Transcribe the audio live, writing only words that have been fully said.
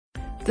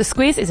The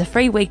Squiz is a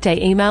free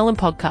weekday email and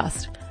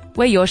podcast.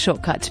 We're your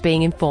shortcut to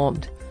being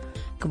informed.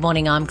 Good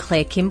morning, I'm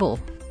Claire Kimball.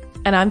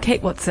 And I'm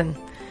Kate Watson.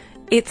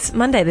 It's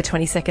Monday the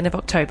 22nd of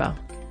October.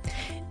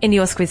 In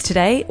your Squiz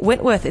today,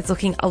 Wentworth is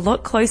looking a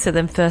lot closer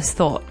than first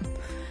thought.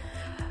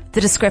 The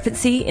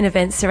discrepancy in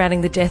events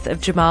surrounding the death of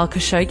Jamal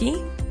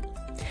Khashoggi.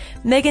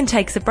 Meghan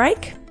takes a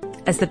break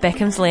as the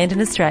Beckhams land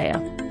in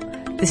Australia.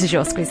 This is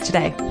your Squiz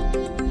today.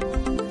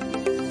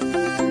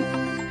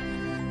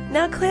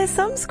 Now, Claire,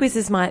 some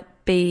Squizzes might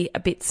be a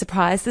bit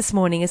surprised this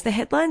morning as the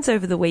headlines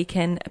over the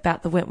weekend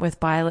about the Wentworth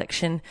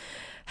by-election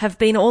have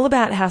been all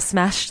about how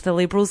smashed the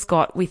Liberals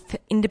got, with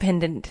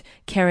independent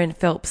Kerryn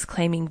Phelps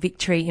claiming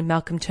victory in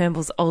Malcolm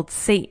Turnbull's old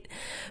seat.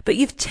 But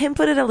you've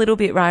tempered it a little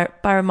bit by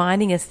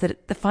reminding us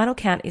that the final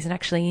count isn't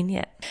actually in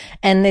yet.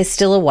 And there's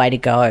still a way to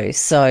go.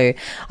 So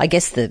I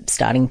guess the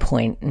starting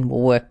point, and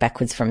we'll work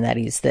backwards from that,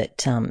 is that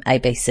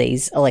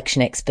ABC's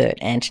election expert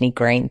Anthony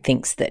Green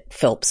thinks that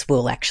Phelps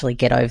will actually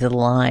get over the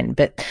line.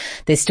 But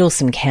there's still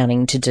some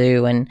counting to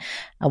do, and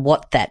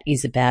what that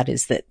is about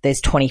is that there's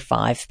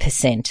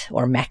 25%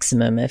 or a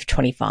maximum of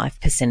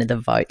 25% of the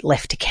vote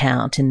left to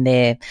count, and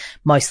they're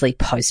mostly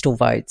postal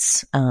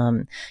votes,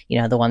 the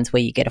ones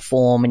where you get a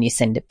form and you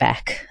send it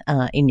back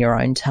in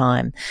your own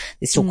time.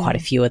 There's still quite a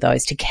few of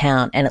those to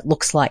count, and it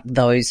looks like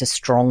those are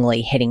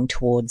strongly heading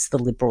towards the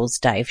Liberals'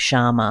 Dave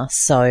Sharma.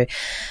 So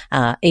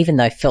even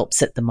though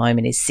Phelps at the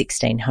moment is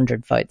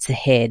 1,600 votes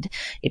ahead,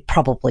 it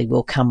probably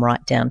will come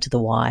right down to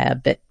the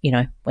wire. But,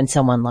 when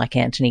someone like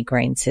Anthony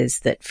Green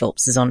says that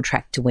Phelps is on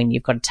track to win,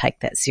 you've got to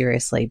take that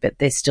seriously. But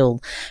there's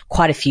still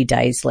quite a few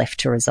days left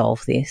to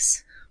resolve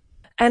this.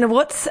 And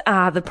what's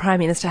the Prime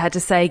Minister had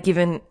to say,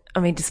 given,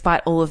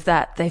 despite all of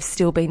that, they've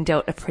still been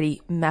dealt a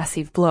pretty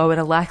massive blow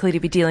and are likely to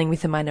be dealing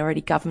with a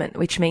minority government,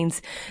 which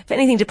means if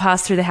anything to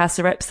pass through the House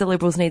of Reps, the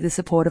Liberals need the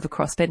support of a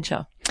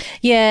crossbencher.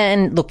 Yeah,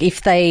 and look,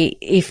 if Dave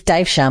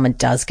Sharma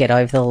does get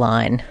over the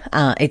line,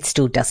 it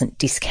still doesn't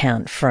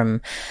discount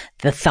from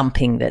the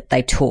thumping that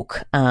they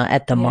took.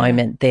 At the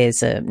moment,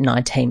 there's a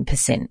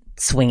 19%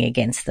 swing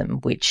against them,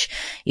 which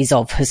is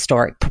of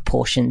historic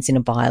proportions in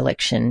a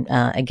by-election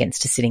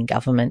against a sitting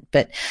government.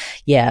 But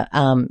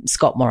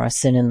Scott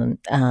Morrison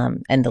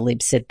and the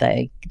Libs said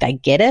they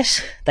get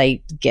it.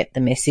 They get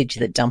the message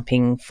that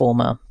dumping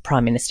former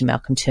Prime Minister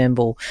Malcolm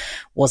Turnbull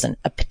wasn't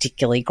a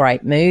particularly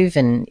great move,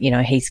 and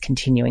he's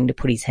continuing to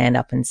put his hand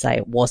up and say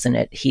it wasn't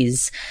at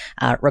his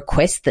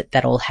request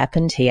that all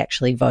happened. He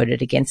actually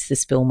voted against the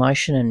spill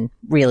motion and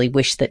really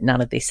wished that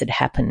none of this had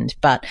happened.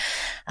 But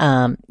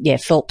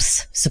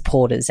Phelps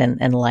supporters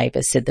and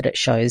Labor said that it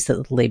shows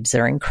that the Libs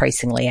are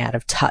increasingly out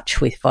of touch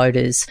with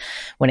voters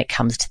when it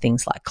comes to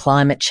things like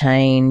climate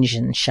change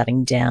and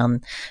shutting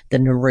down the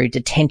Nauru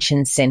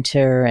Detention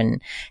Centre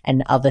and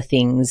other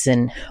things.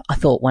 And I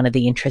thought one of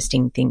the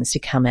interesting things to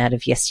come out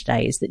of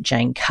yesterday is that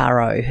Jane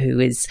Caro, who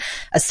is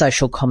a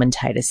social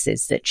commentator,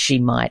 says that she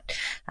might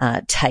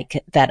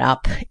take that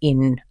up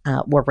in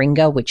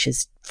Warringah, which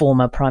is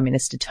former Prime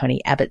Minister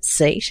Tony Abbott's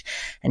seat,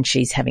 and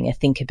she's having a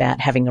think about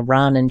having a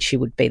run, and she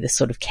would be the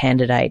sort of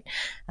candidate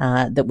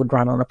that would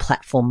run on a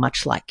platform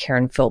much like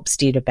Kerryn Phelps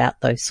did about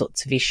those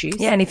sorts of issues.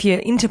 Yeah, and if you're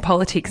into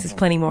politics, there's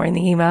plenty more in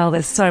the email.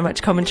 There's so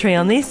much commentary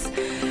on this.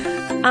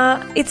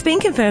 It's been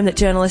confirmed that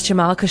journalist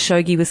Jamal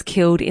Khashoggi was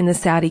killed in the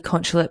Saudi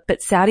consulate,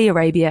 but Saudi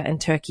Arabia and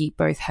Turkey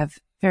both have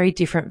very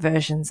different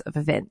versions of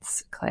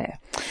events, Claire.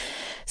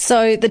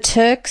 So the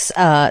Turks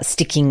are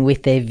sticking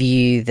with their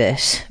view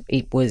that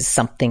it was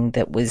something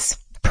that was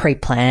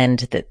pre-planned,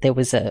 that there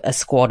was a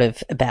squad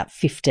of about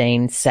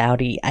 15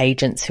 Saudi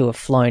agents who have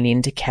flown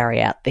in to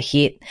carry out the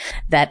hit.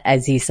 That,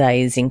 as you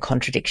say, is in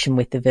contradiction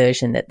with the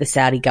version that the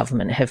Saudi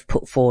government have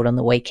put forward on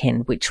the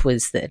weekend, which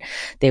was that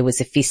there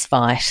was a fist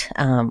fight,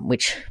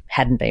 which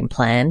hadn't been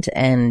planned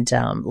and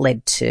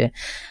led to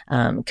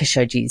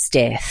Khashoggi's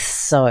death.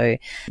 So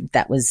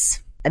that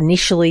was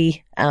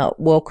initially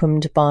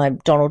welcomed by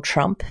Donald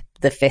Trump,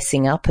 the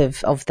fessing up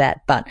of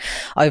that. But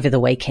over the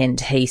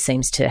weekend, he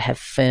seems to have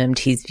firmed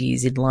his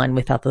views in line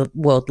with other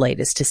world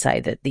leaders to say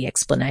that the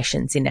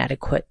explanation's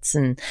inadequate.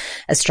 And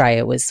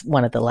Australia was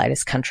one of the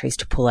latest countries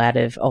to pull out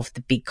of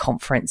the big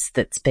conference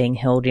that's being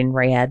held in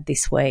Riyadh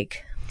this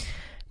week.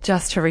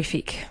 Just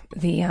horrific.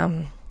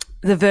 One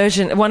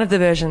of the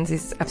versions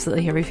is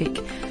absolutely horrific.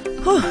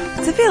 Oh,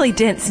 it's a fairly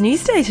dense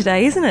news day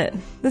today, isn't it?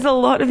 There's a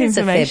lot of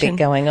information. There's a fair bit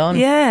going on.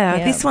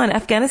 Yeah, this one,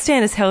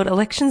 Afghanistan has held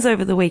elections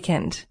over the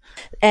weekend.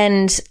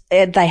 And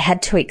they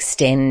had to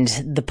extend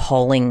the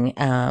polling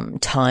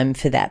time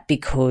for that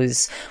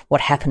because what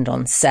happened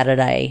on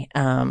Saturday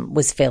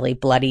was fairly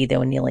bloody. There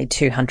were nearly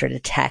 200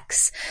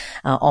 attacks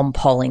on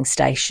polling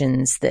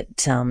stations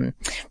that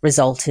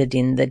resulted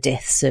in the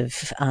deaths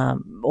of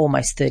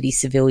almost 30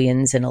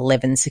 civilians and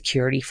 11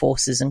 security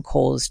forces and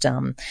caused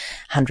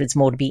hundreds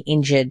more to be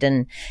injured.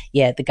 And,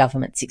 the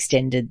government's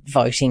extended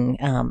voting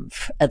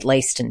at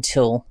least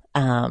until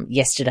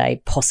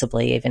yesterday,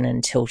 possibly even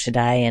until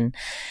today. And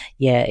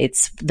yeah,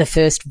 it's the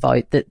first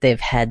vote that they've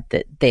had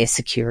that their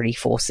security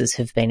forces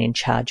have been in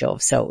charge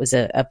of. So it was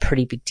a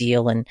pretty big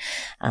deal, and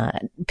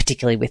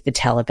particularly with the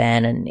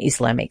Taliban and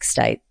Islamic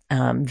State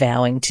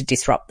vowing to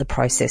disrupt the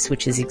process,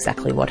 which is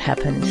exactly what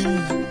happened.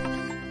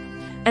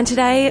 And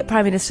today,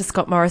 Prime Minister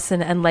Scott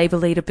Morrison and Labor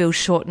leader Bill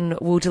Shorten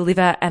will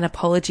deliver an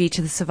apology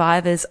to the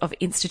survivors of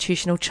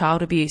institutional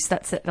child abuse.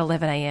 That's at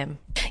 11 a.m.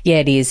 Yeah,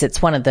 it is.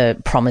 It's one of the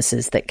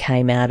promises that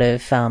came out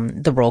of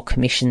the Royal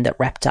Commission that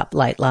wrapped up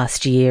late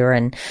last year,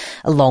 and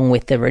along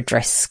with the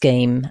redress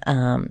scheme,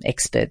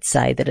 experts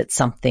say that it's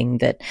something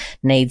that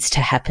needs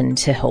to happen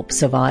to help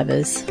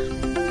survivors.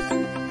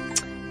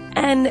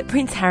 And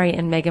Prince Harry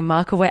and Meghan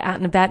Markle were out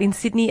and about in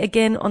Sydney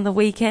again on the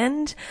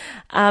weekend.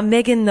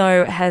 Meghan,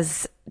 though,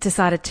 has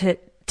decided to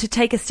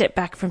take a step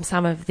back from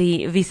some of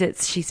the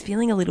visits. She's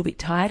feeling a little bit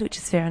tired, which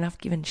is fair enough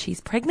given she's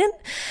pregnant.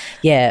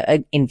 Yeah,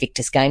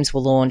 Invictus Games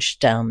were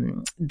launched.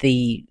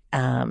 The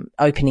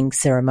opening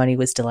ceremony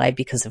was delayed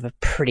because of a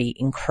pretty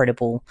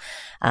incredible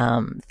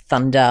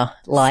thunder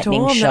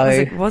lightning show.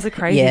 It was a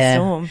crazy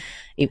storm.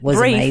 It was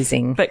brief,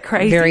 amazing. But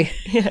crazy.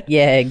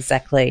 Yeah,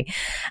 exactly.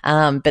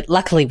 But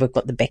luckily we've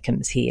got the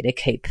Beckhams here to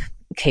keep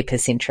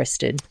us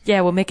interested.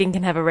 Yeah, well, Meghan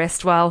can have a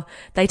rest while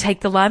they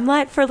take the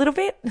limelight for a little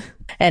bit.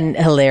 And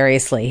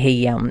hilariously,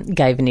 he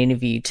gave an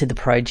interview to The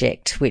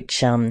Project,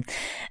 which in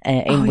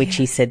which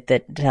he said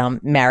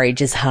that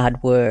marriage is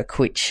hard work,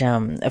 which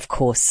of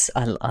course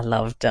I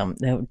loved.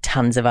 There were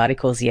tons of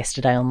articles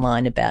yesterday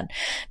online about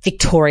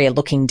Victoria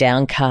looking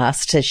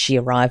downcast as she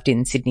arrived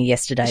in Sydney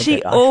yesterday.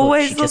 She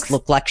just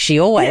looked like she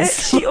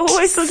always. Yeah, she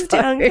always looks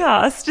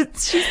downcast.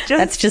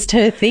 That's just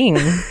her thing.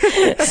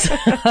 So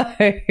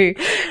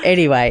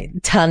anyway,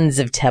 tons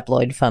of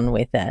tabloid fun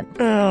with that.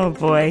 Oh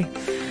boy.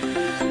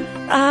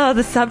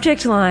 The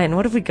subject line.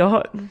 What have we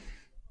got?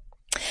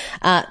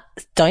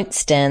 Don't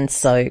Stand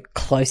So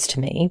Close to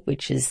Me,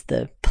 which is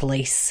the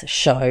police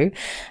show.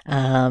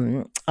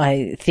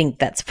 I think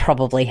that's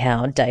probably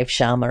how Dave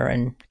Sharma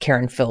and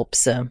Karen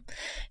Phelps are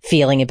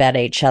feeling about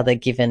each other,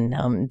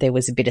 given there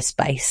was a bit of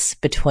space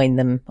between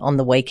them on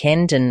the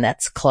weekend, and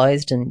that's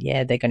closed. And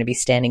yeah, they're going to be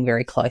standing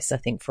very close, I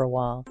think, for a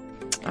while.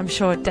 I'm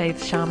sure Dave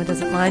Sharma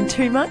doesn't mind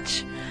too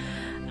much.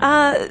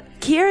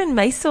 Kieran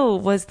Maisel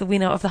was the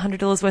winner of the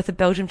 $100 worth of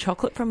Belgium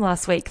chocolate from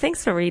last week.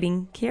 Thanks for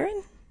reading,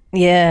 Kieran.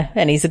 Yeah,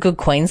 and he's a good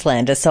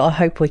Queenslander, so I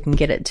hope we can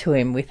get it to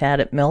him without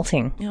it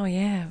melting. Oh,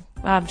 yeah.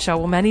 I'm sure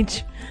we'll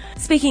manage.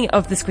 Speaking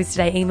of the Squiz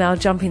Today email,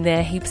 jump in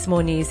there. Heaps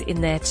more news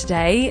in there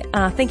today.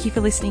 Thank you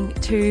for listening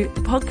to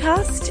the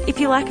podcast. If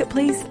you like it,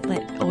 please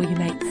let all your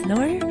mates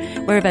know.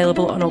 We're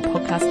available on all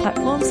podcast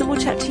platforms, and we'll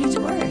chat to you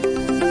tomorrow.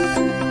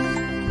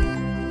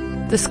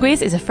 The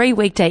Squiz is a free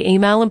weekday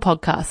email and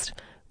podcast.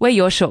 We're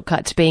your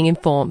shortcut to being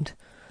informed.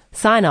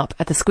 Sign up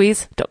at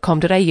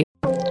thesquiz.com.au.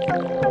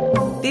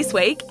 This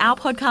week, our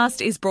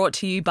podcast is brought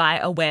to you by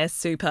Aware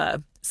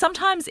Super.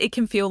 Sometimes it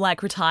can feel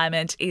like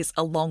retirement is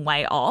a long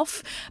way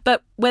off,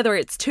 but whether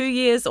it's 2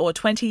 years or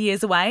 20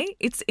 years away,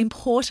 it's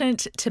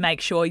important to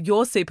make sure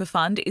your super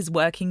fund is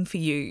working for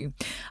you.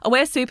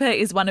 Aware Super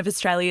is one of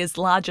Australia's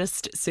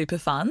largest super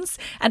funds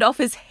and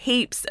offers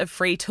heaps of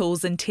free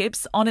tools and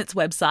tips on its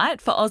website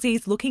for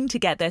Aussies looking to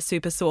get their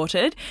super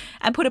sorted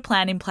and put a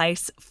plan in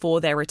place for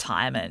their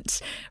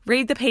retirement.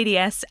 Read the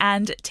PDS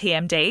and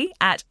TMD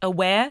at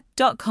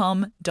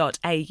aware.com.au.